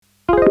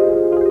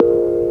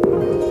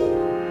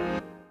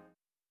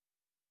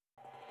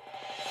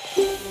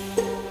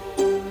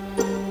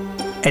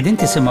Qegħdin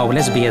tisimgħu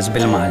l-SBS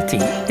bil-Malti.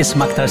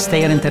 Isma' aktar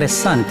stejjer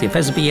interessanti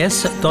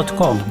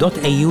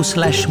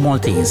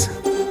f'sbs.com.au/Maltese.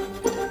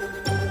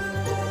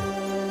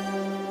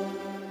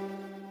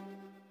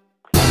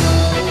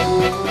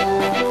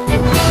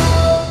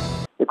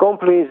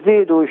 Ikomplu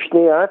jiżdiedu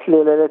x-xnijat li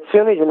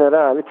l-elezzjoni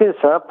ġenerali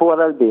tinsab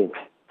wara l-bib.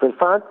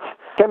 Fil-fatt,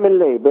 kemm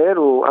il-Labour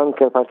u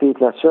anke l-Partit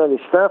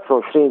Nazzjonalista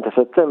fl-20 ta'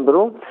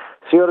 Settembru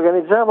si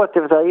jorganizzaw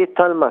attivitajiet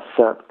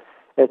tal-massa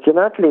qed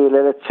jingħad li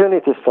l-elezzjoni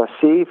tista'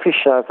 ssir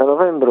fix-xahar ta'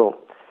 Novembru.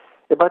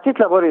 Il-Partit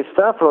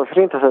Laburista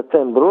fl-20 ta'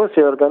 Settembru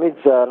si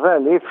jorganizza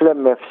rally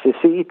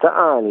fl-MFCC ta'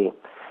 Għali,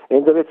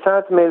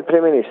 indirizzat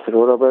mill-Prim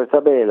Ministru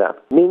Roberta Bela.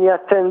 Min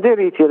jattendi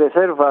rid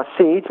jirriserva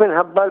sit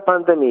minħabba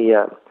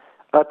l-pandemija.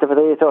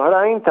 Attivitajiet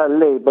oħrajn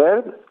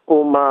tal-Labour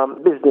huma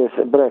business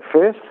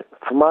breakfast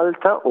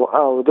f'Malta u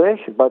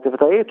Għawdex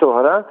b'attivitajiet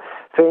oħra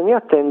fejn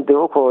jattendi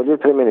wkoll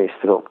il-Prim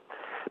Ministru.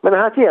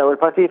 Minħat tiegħu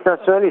il-Partit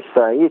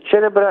Nazzjonalista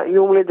jiċċelebra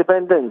jum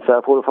l-indipendenza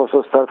fuq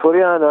il-Fossos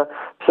tal-Furjana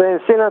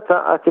b'sensiela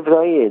ta'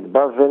 attivitajiet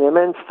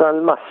b'avveniment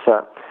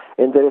tal-massa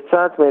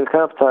indirizzat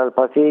mill-kap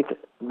tal-Partit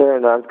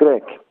Bernard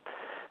Grek.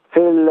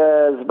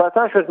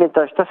 Fil-17 u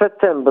 18 ta'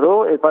 Settembru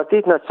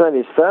il-Partit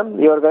Nazzjonalista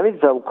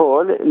jorganizza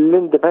wkoll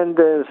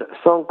l-Independence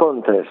Song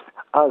Contest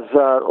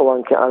għażżar u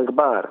anke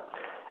għall-kbar.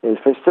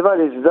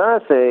 Il-festival iżda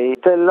se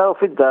jitellaw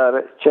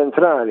fid-dar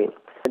ċentrali.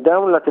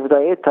 Dawn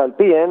l-attivitajiet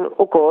tal-PN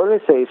ukoll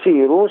se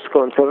jsiru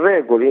skont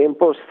ir-regoli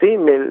imposti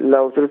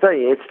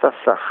mill-awtoritajiet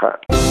tas-saħħa.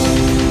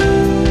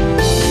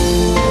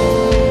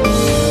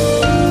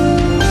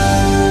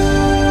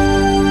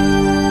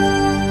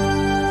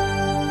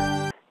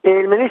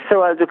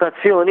 Il-Ministru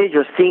għall-Edukazzjoni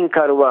Ġustin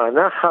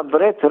Karwana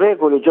ħabbret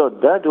regoli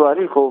ġodda dwar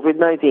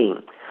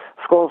il-COVID-19.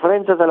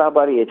 F'konferenza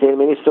tal-Aħbarijiet,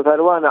 il-Ministru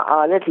Karwana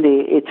qalet li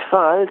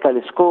it-tfal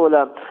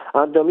tal-iskola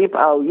għandhom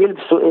jibqgħu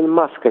jilbsu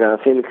il-maskra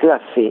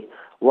fil-klassi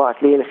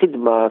waqt li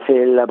l-ħidma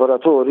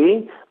fil-laboratorji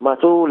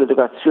matul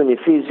l-edukazzjoni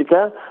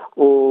fiżika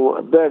u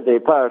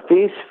birthday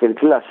parties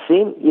fil-klassi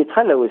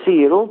jitħallew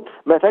isiru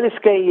meta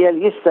l-iskejjel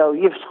jistgħu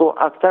jifsħu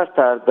aktar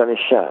tard dan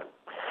ix-xahar.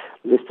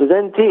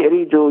 L-istudenti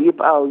jridu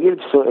jibqgħu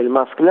jilbsu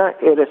il-maskla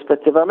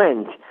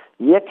irrispettivament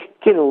jekk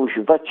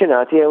kienux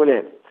vaċċinati jew le.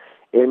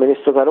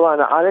 Il-Ministru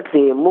Karwana qalet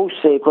li mhux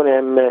se jkun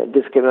hemm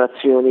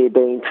diskriminazzjoni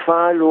bejn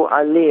tfal u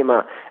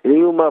għalliema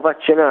li huma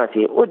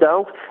vaċċinati u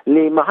dawk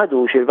li ma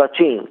ħadux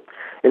il-vaċċin.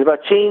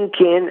 Il-vaċċin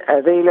kien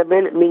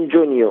available minn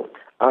Ġunju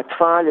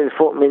għat-tfal il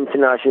fuq minn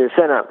 12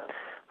 sena.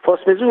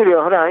 Fost miżuri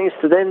oħrajn,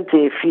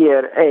 studenti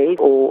f'Year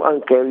 8 u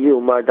anke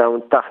l-jumma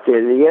dawn taħt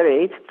il-Year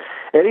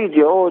 8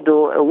 iridu joqogħdu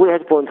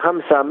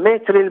 1.5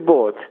 metri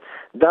l-bogħod.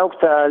 Dawk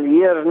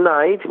tal-Year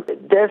 9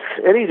 def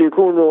iridu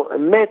jkunu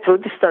metru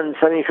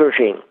distanza minn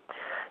xulxin.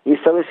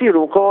 Jistgħu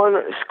jsiru wkoll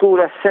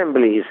school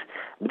assemblies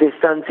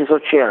b'distanzi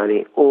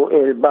soċjali u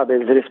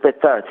il-bubbles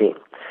rispettati.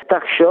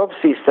 Tuck shops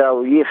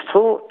jistgħu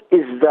jiftħu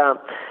iżda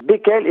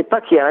bikel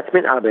ippakjat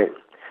minn qabel.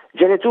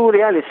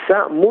 Ġenituri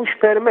għalissa mhux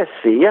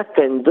permessi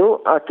jattendu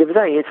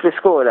attivitajiet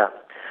fl-iskola.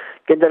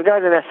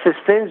 Kindergarten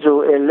assistants u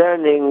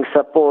learning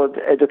support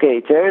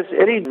educators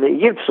iridu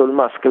jilbsu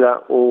l-maskla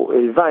u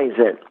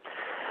l-visor.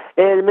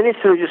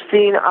 Il-Ministru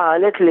Ġustin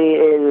qalet li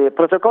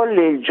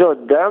il-protokolli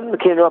l-ġodda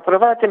kienu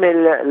approvati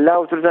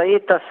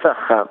mill-awtoritajiet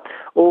tas-saħħa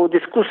u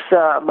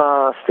diskussa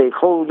ma'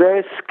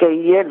 stakeholders,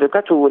 kejjer,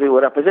 edukaturi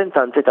u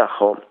rappreżentanti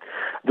tagħhom.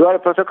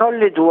 Dwar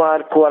protokolli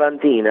dwar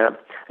kwarantina,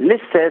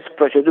 l-istess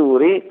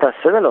proċeduri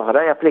tas-sena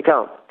l-oħra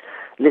japplikaw.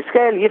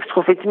 L-iskejjel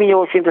jiftħu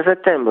fit-28 ta'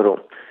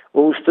 Settembru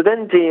u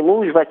studenti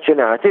mhux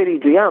vaċċinati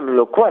jridu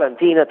jagħmlu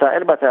kwarantina ta'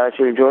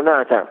 14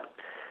 il-ġurnata.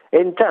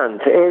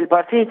 Intant,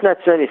 il-Partit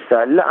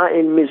Nazzjonalista laqa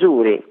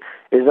il-miżuri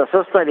iżda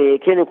sosta li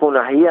kien ikun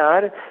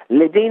aħjar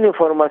li din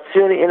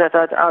informazzjoni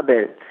ingħatat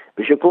qabel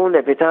biex ikun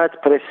evitat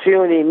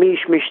pressjoni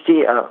mhix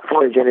mixtieqa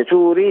fuq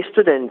il-ġenituri,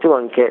 studenti u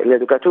anke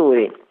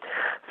l-edukaturi.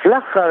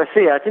 Fl-aħħar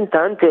sigħat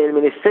intant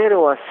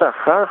il-Ministeru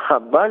għas-Saħħa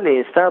ħabbar li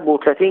jinstabu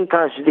 30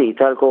 każ ġdid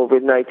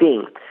tal-COVID-19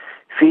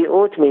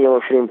 fiequ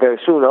 28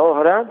 persuna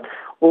oħra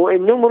u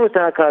n-numru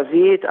ta'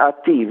 każijiet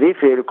attivi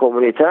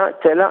fil-komunità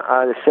tela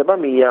għal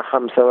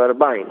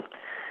 745.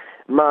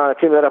 Ma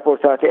kienu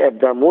rapportati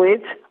ebda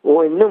mwiet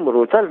u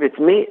n-numru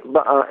tal-vittmi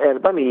baqa'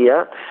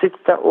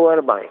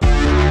 446.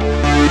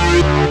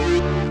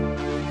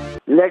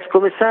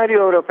 L-ex-Kummissarju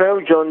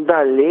Ewropew John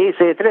Dalli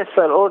se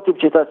jitressa l-qorti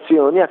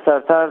b'ċitazzjoni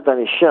aktar tard dan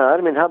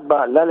ix-xahar minħabba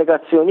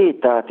l-allegazzjonijiet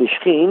ta'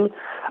 tixħim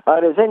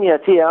għal reżenja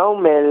tiegħu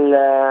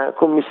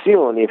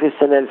mill-Kummissjoni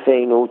fis-sena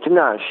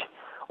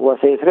 2012 u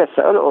se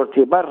jitressa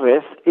l-qorti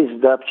b'arrest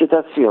iżda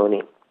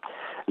b'ċitazzjoni.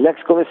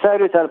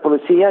 L-ex-Kummissarju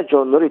tal-Pulizija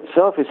John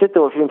Rizzo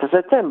fis-26 ta'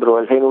 Settembru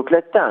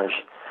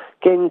 2013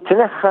 kien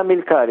tneħħa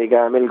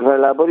mill-kariga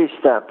mill-Gvern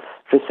Laburista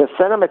fis-stess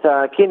sena meta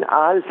kien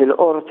qal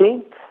fil-qorti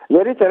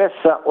li rrid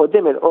iressa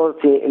quddiem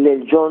il-qorti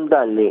lil John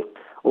Dalli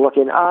u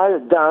kien qal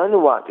dan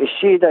waqt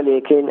ix-xhieda li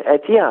kien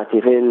qed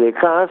jagħti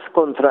fil-każ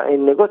kontra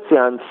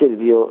in-negozjant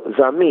Silvio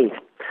Zammit.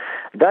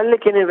 Dalli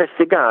kien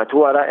investigat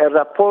wara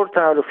r-rapport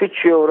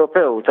tal-Uffiċċju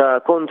Ewropew ta'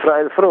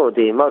 kontra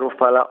l-frodi magħruf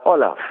bħala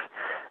Olaf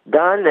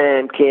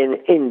Dan kien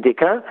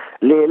indika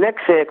li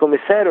l-eks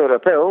Kummissarju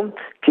Ewropew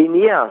kien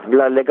jaf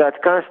bl-allegat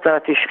każ ta'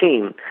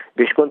 tixħim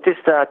biex tkun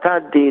tista'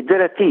 tgħaddi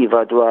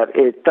direttiva dwar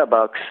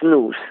it-tabak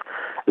snus.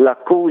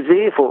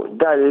 L-akkużi fuq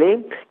Dalli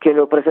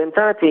kienu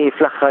preżentati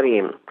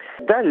fl-aħħarim.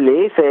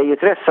 Dalli se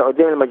jitressa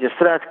qudiem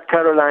il-Maġistrat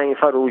Caroline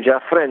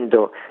Farrugia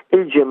Frendo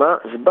il-ġimgħa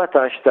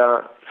 17 ta'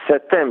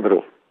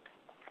 Settembru.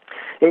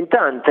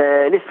 Intant,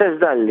 l-istess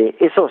Dalli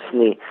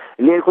isostni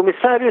li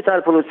l-Kummissarju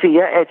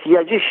tal-Pulizija qed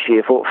jaġixxi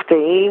fuq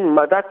ftehim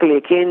ma' dak li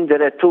kien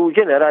Direttur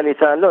Ġenerali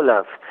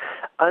tal-OLAF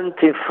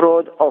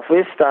Anti-Fraud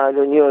Office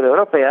tal-Unjoni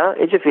Ewropea,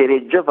 jiġifieri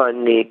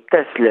Giovanni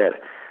Kessler.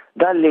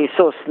 Dalli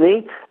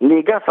sostni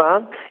li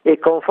Gafa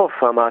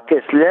ikkonfoffa ma'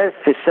 Kessler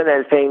fis-sena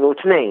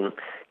 2002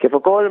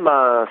 kif ukoll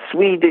ma'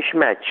 Swedish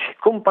Match,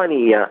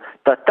 kumpanija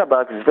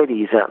tat-tabak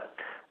Svediża.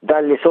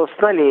 Dalli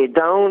sostna li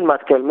dawn ma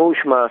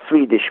tkellmux ma'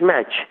 Swedish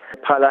Match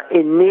bħala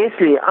in-nies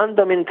li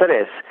għandhom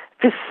interess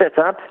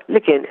fis-setup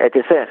li kien qed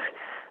iseħħ.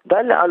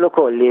 Dalli qal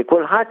ukoll li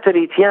kulħadd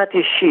irid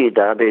jagħti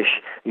x-xhieda biex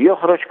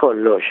joħroġ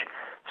kollox.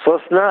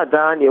 Sostna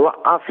dan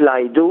iwaqqaf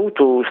l-għajdut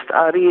u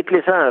stqarrijiet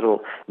li saru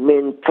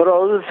minn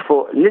trolls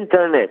fuq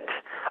l-internet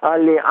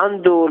għalli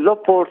għandu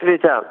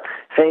l-opportunità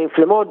fejn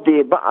fl-modi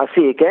baqa'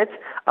 siket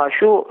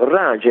għaxu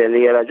raġel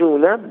li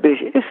raġuna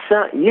biex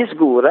issa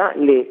jiżgura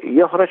li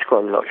joħroġ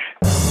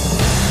kollox.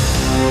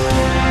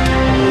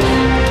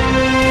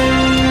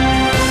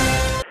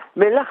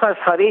 Mill-aħħar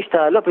sħarix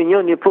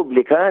tal-opinjoni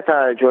pubblika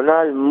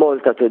tal-ġurnal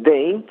Malta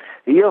Today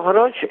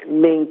joħroġ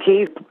minn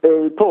kif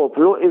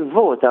il-poplu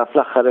ivvota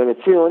fl-aħħar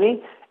elezzjoni,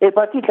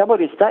 il-Partit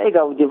Laburista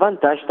igawdi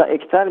vantaġġ ta'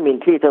 iktar minn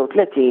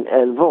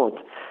 33,000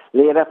 vot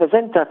li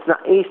jirrappreżenta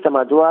tnaqqis ta'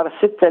 madwar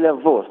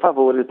 6,000 vot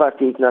favur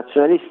il-Partit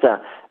Nazzjonalista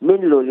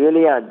minn Lulju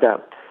li għadda.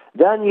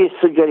 Dan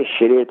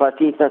jissuġġerixxi li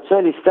l-Partit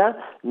Nazzjonalista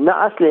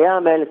naqas li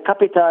jagħmel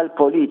kapital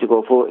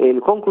politiku fuq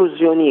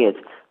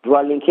il-konklużjonijiet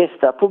dwar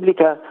l-inkjesta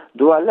pubblika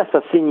dwar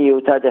l-assassinju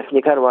ta'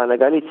 Defni Caruana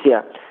Galizja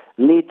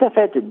li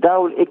tefed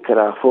dawl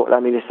ikra fuq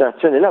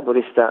l-amministrazzjoni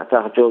laburista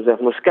ta'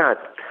 Joseph Muscat.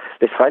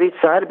 L-isħarit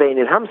sar bejn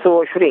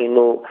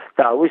il-25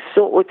 ta'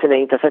 Awwissu u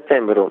 2 ta'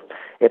 Settembru.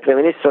 Il-Prim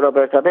Ministru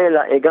Robert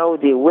Abela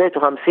igawdi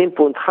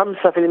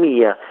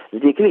 51.5%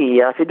 dik li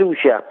hija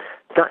fiduċja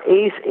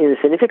tnaqqis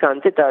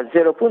insinifikanti ta'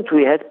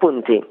 0.1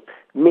 punti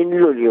minn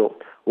Lulju,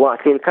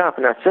 waqt li l-Kap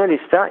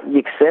Nazzjonalista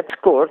jikseb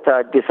skor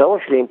ta'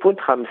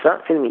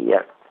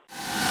 29.5%.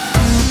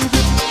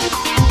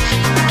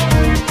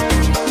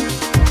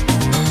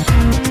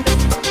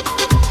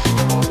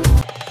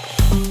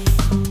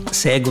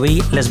 Segwi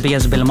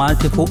l-SBS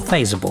bil-Malti fuq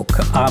Facebook,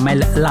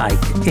 għamel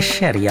like,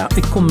 ixxerja,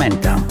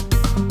 ikkummenta.